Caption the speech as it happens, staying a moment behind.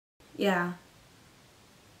yeah.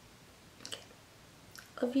 Okay.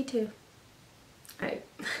 Love you too. Alright.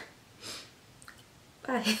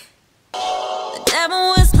 Bye. The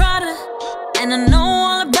devil was Prada, and I know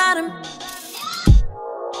all about him.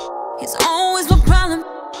 He's always my problem,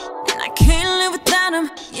 and I can't live without him.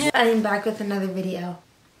 Yeah. I'm back with another video.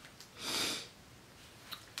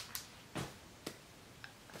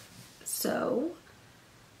 So,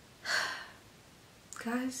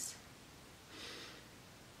 guys,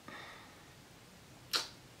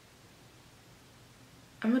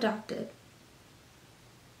 I'm adopted.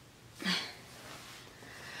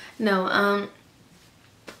 No,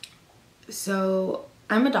 so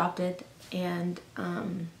I'm adopted, and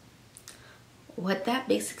what that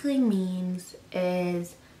basically means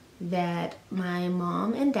is that my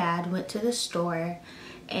mom and dad went to the store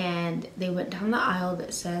and they went down the aisle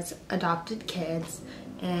that says adopted kids,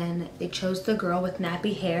 and they chose the girl with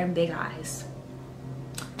nappy hair and big eyes.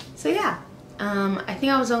 So yeah, I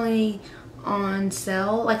think I was only on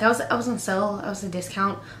sale, like I was on sale, I was a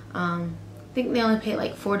discount. I think they only paid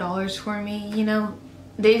like $4 for me, you know.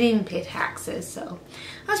 They didn't even pay taxes, so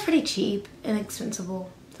that was pretty cheap and inexpensive. So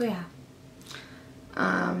yeah.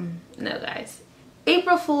 No guys,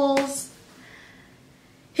 April Fools.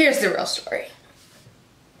 Here's the real story.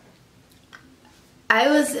 I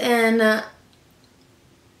was in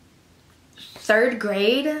 3rd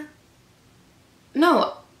grade.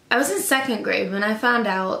 No, I was in 2nd grade when I found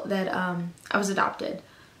out that I was adopted.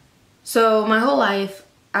 So my whole life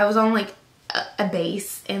I was on like a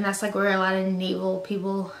base, and that's like where a lot of naval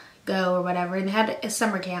people go or whatever, and they had a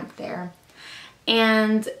summer camp there.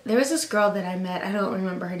 And there was this girl that I met, I don't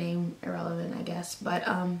remember her name, irrelevant I guess, but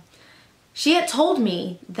she had told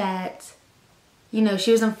me that, you know,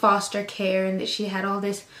 she was in foster care and that she had all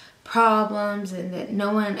these problems and that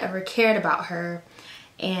no one ever cared about her,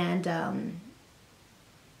 and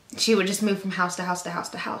she would just move from house to house to house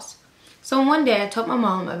to house. So one day I told my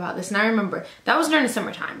mom about this, and I remember that was during the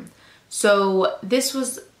summertime. So this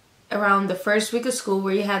was around the first week of school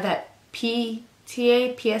where you had that PTA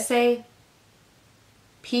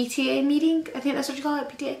meeting, I think that's what you call it,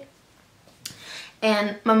 PTA.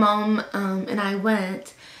 And my mom and I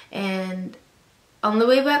went, and on the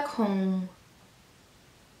way back home,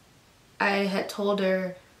 I had told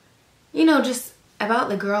her, you know, just about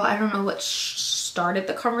the girl. I don't know what started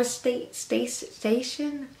the conversation.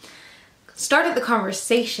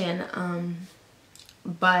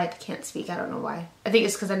 But can't speak. I don't know why. I think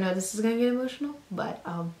it's because I know this is gonna get emotional. But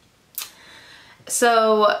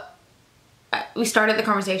so we started the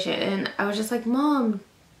conversation, and I was just like, Mom,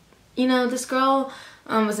 you know, this girl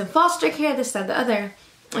was in foster care, this, that, the other.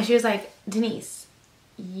 And she was like, Denise,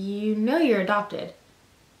 you know you're adopted.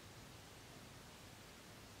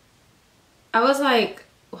 I was like,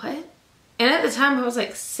 what? And at the time I was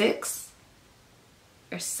like 6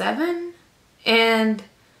 or 7, and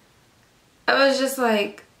I was just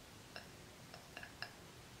like,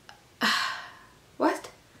 what?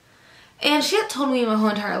 And she had told me my whole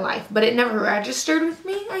entire life, but it never registered with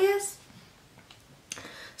me, I guess.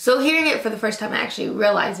 So hearing it for the first time, actually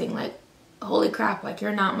realizing like, holy crap, like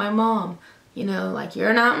you're not my mom, you know, like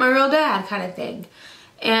you're not my real dad kind of thing.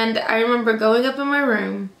 And I remember going up in my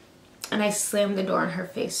room and I slammed the door in her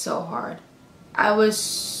face so hard. I was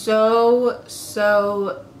so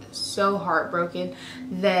heartbroken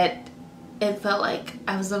that it felt like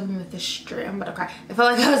I was living with a stranger. I'm about to cry. It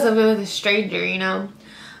felt like I was living with a stranger, you know.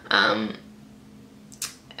 I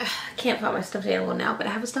can't find my stuffed animal now, but I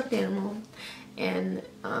have a stuffed animal, and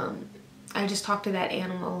I just talked to that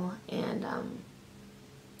animal and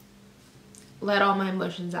let all my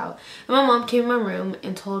emotions out. And my mom came in my room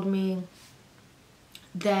and told me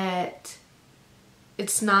that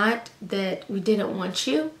it's not that we didn't want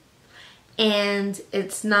you, and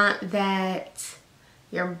it's not that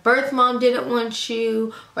your birth mom didn't want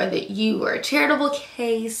you or that you were a charitable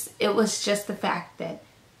case. It was just the fact that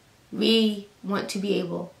we want to be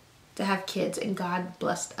able to have kids, and God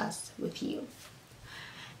blessed us with you.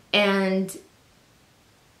 And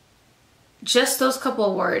just those couple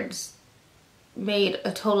of words made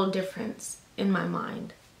a total difference in my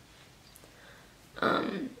mind.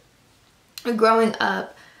 Growing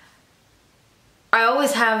up, I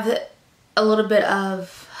always have a little bit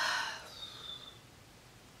of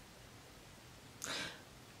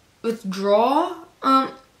withdrawal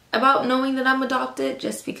about knowing that I'm adopted,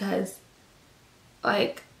 just because,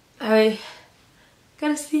 like, I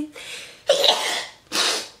gotta see.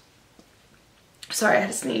 Sorry, I had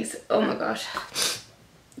to sneeze. Oh my gosh.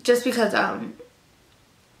 Just because I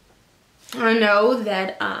know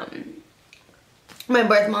that my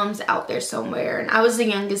birth mom's out there somewhere, and I was the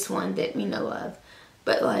youngest one that we know of,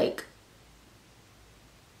 but like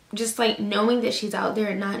just like knowing that she's out there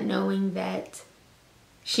and not knowing that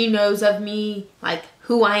she knows of me, like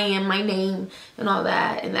who I am, my name and all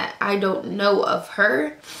that, and that I don't know of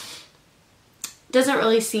her, doesn't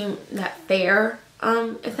really seem that fair.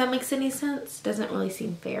 If that makes any sense. Doesn't really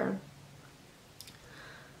seem fair.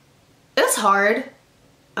 It was hard.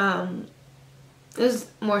 It was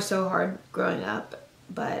more so hard growing up,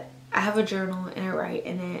 but I have a journal and I write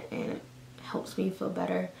in it and it helps me feel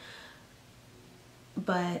better.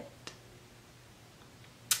 But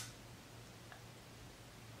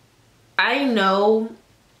I know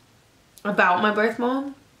about my birth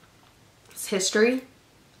mom, it's history,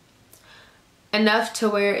 enough to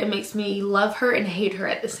where it makes me love her and hate her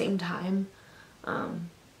at the same time.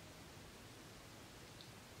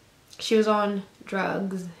 She was on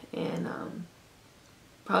drugs and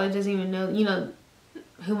probably doesn't even know, you know,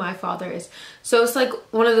 who my father is. So it's like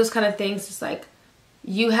one of those kind of things. It's like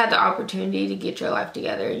you had the opportunity to get your life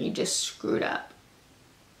together and you just screwed up.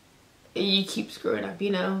 And you keep screwing up,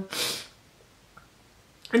 you know,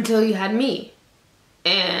 until you had me.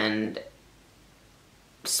 And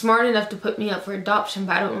smart enough to put me up for adoption,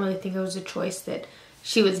 but I don't really think it was a choice that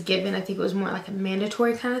she was given. I think it was more like a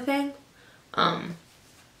mandatory kind of thing.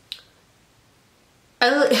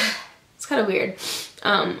 It's kind of weird.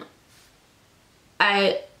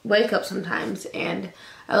 I wake up sometimes and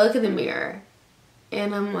I look in the mirror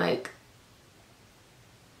and I'm like,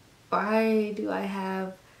 why do I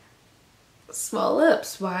have small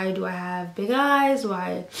lips? Why do I have big eyes?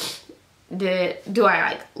 Why do I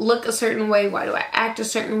like look a certain way? Why do I act a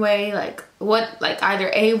certain way? Like what, like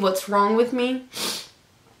either A, what's wrong with me?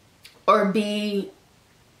 Or B,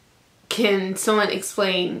 can someone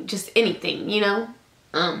explain just anything, you know?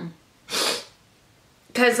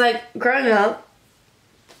 Cause like growing up,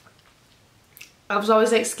 I was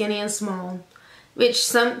always like skinny and small, which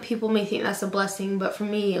some people may think that's a blessing, but for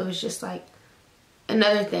me it was just like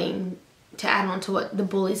another thing to add on to what the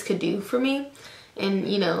bullies could do for me. And,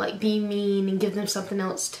 you know, like be mean and give them something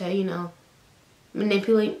else to, you know,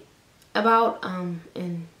 manipulate about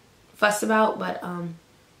and fuss about. But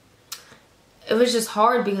it was just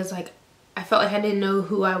hard because like I felt like I didn't know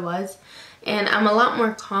who I was. And I'm a lot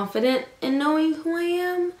more confident in knowing who I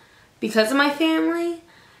am because of my family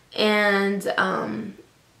and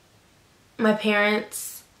my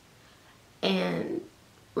parents, and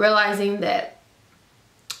realizing that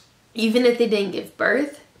even if they didn't give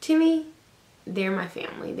birth to me, they're my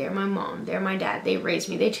family, they're my mom, they're my dad, they raised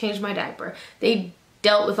me, they changed my diaper, they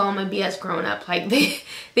dealt with all my BS growing up, like they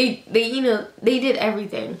you know, they did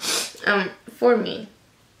everything for me.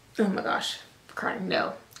 Oh my gosh, I'm crying,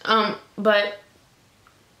 no. But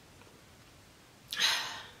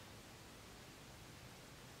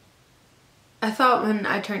I thought when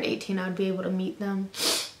I turned 18 I'd be able to meet them.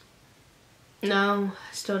 No,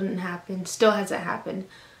 still didn't happen, still hasn't happened.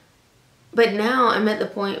 But now I'm at the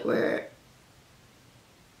point where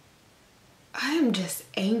I am just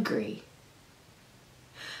angry.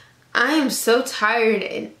 I am so tired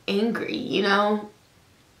and angry, you know,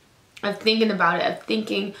 of thinking about it, of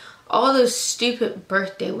thinking all those stupid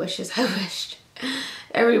birthday wishes I wished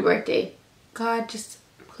every birthday. God, just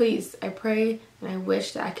please, I pray and I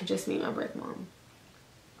wish that I could just meet my birth mom.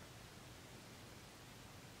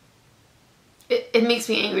 It makes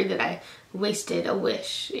me angry that I wasted a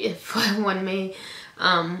wish, if one may,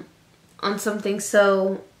 on something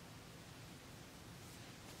so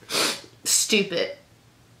stupid.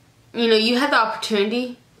 You know, you had the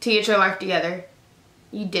opportunity to get your life together.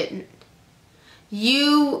 You didn't.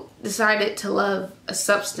 You decided to love a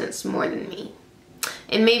substance more than me.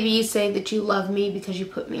 And maybe you say that you love me because you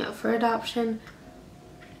put me up for adoption.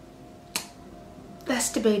 That's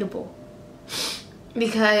debatable.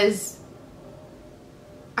 Because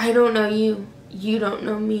I don't know you. You don't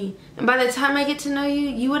know me. And by the time I get to know you,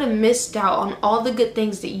 you would have missed out on all the good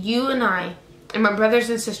things that you and I and my brothers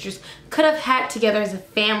and sisters could have had together as a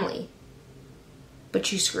family.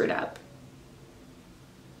 But you screwed up.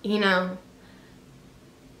 You know,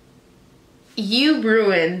 you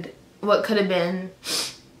ruined what could have been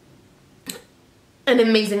an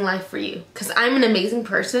amazing life for you. Because I'm an amazing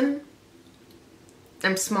person.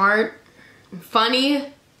 I'm smart. I'm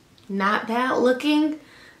funny. Not bad looking.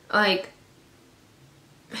 Like,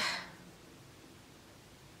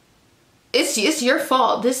 it's your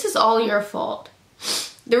fault. This is all your fault.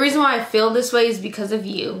 The reason why I feel this way is because of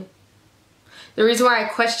you. The reason why I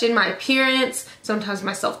question my appearance, sometimes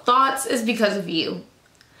my self-thoughts, is because of you.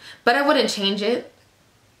 But I wouldn't change it.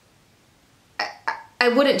 I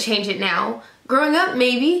wouldn't change it now. Growing up,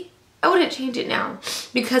 maybe. I wouldn't change it now.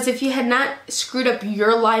 Because if you had not screwed up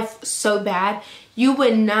your life so bad, You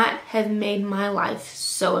would not have made my life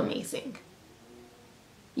so amazing.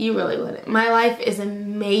 You really wouldn't. My life is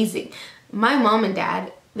amazing. My mom and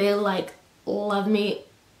dad, they like love me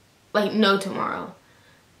like no tomorrow.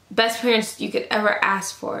 Best parents you could ever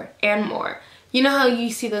ask for and more. You know how you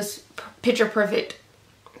see those picture perfect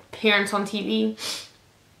parents on TV?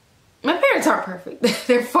 My parents aren't perfect.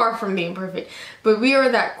 They're far from being perfect. But we are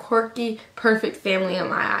that quirky, perfect family in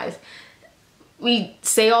my eyes. We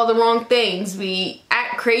say all the wrong things. We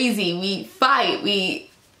act crazy. We fight. We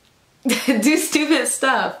do stupid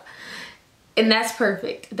stuff. And that's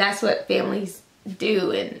perfect. That's what families do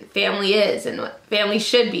and family is and what family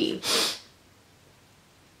should be.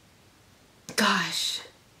 Gosh.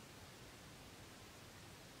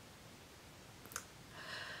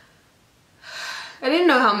 I didn't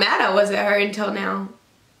know how mad I was at her until now.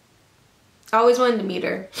 I always wanted to meet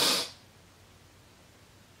her.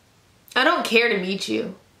 I don't care to meet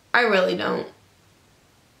you. I really don't.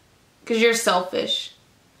 Because you're selfish.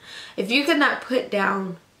 If you could not put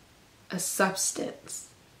down a substance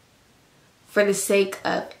for the sake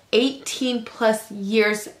of 18 plus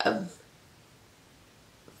years of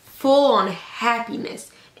full on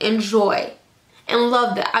happiness and joy and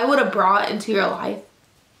love that I would have brought into your life,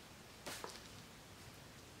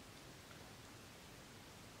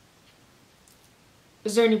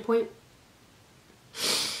 is there any point?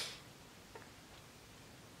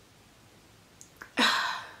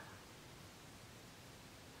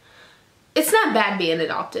 It's not bad being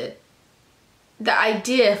adopted. The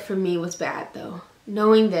idea for me was bad though.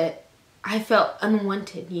 Knowing that I felt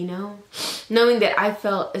unwanted, you know? Knowing that I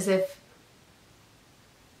felt as if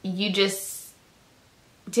you just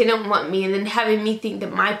didn't want me, and then having me think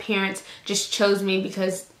that my parents just chose me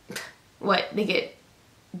because, what, they get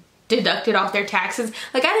deducted off their taxes.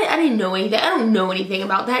 Like, I didn't know anything. I don't know anything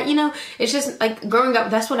about that, you know? It's just, like, growing up,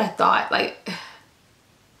 that's what I thought. Like,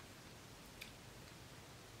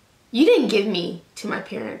 you didn't give me to my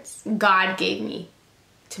parents. God gave me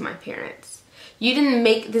to my parents. You didn't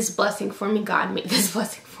make this blessing for me. God made this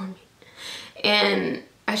blessing for me. And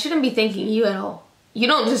I shouldn't be thanking you at all. You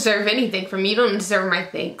don't deserve anything from me. You don't deserve my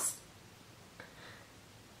thanks.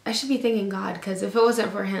 I should be thanking God, because if it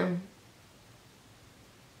wasn't for him,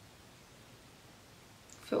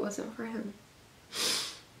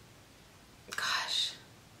 gosh.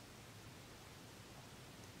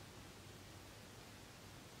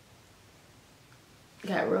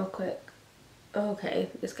 Got real quick. Okay,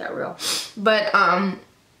 this got real. But,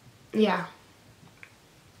 yeah.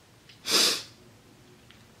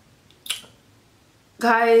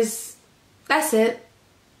 Guys, that's it.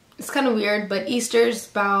 It's kind of weird, but Easter's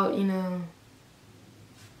about, you know,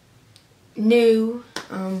 new.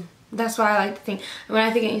 That's why I like to think. When I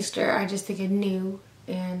think of Easter, I just think of new.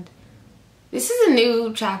 And this is a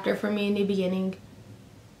new chapter for me, a new beginning.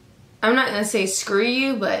 I'm not going to say screw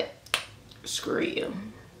you, but screw you.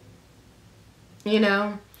 You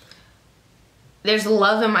know? There's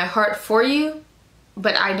love in my heart for you,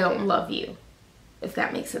 but I don't love you. If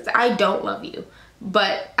that makes sense. I don't love you.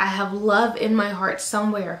 But I have love in my heart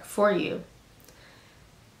somewhere for you.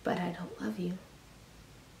 But I don't love you.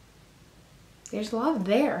 There's love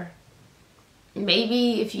there.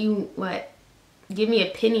 Maybe if you, give me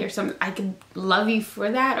a penny or something, I could love you for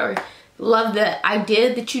that, or love the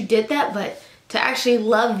idea that you did that, but to actually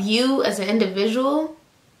love you as an individual,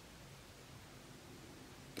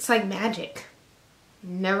 it's like magic.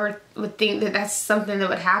 Never would think that that's something that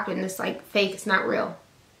would happen. It's like fake, it's not real.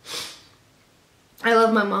 I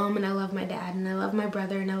love my mom, and I love my dad, and I love my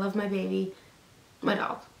brother, and I love my baby, my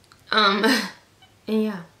dog. And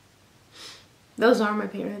yeah. Those are my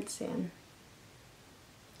parents, and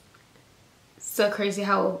it's so crazy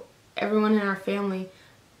how everyone in our family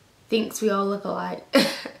thinks we all look alike.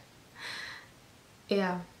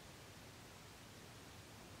 Yeah.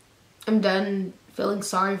 I'm done feeling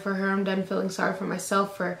sorry for her. I'm done feeling sorry for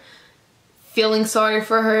myself for feeling sorry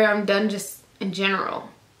for her. I'm done just in general.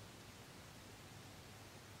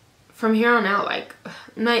 From here on out, like,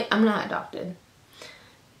 I'm not adopted.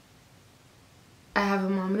 I have a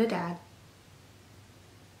mom and a dad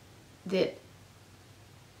that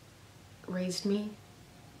raised me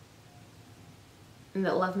and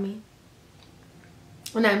that loved me.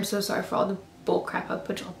 And I'm so sorry for all the bull crap I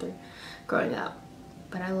put y'all through growing up.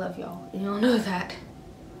 But I love y'all. And y'all know that.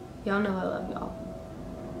 Y'all know I love y'all.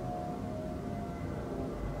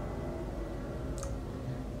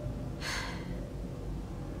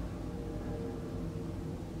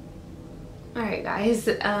 Alright guys,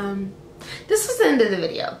 this was the end of the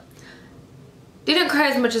video. Didn't cry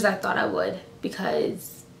as much as I thought I would,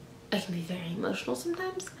 because I can be very emotional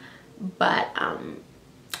sometimes. But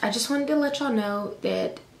I just wanted to let y'all know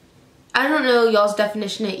that I don't know y'all's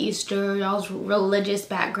definition of Easter, y'all's religious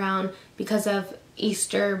background because of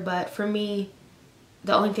Easter, but for me,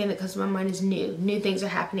 the only thing that comes to my mind is new. New things are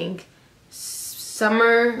happening.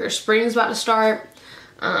 Summer or spring's about to start.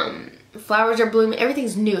 Flowers are blooming.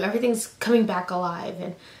 Everything's new. Everything's coming back alive.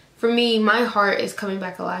 And for me, my heart is coming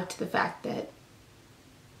back alive to the fact that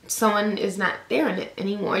someone is not there in it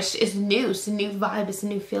anymore. It's new. It's a new vibe. It's a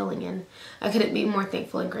new feeling. And I couldn't be more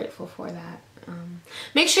thankful and grateful for that.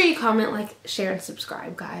 Make sure you comment, like, share, and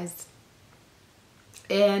subscribe, guys.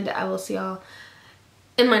 And I will see y'all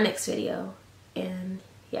in my next video. And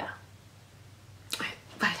yeah. Alright,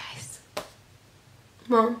 bye guys.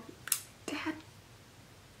 Mom, Dad,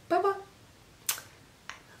 bye-bye. I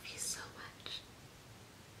love you so much.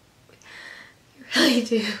 You really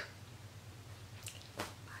do.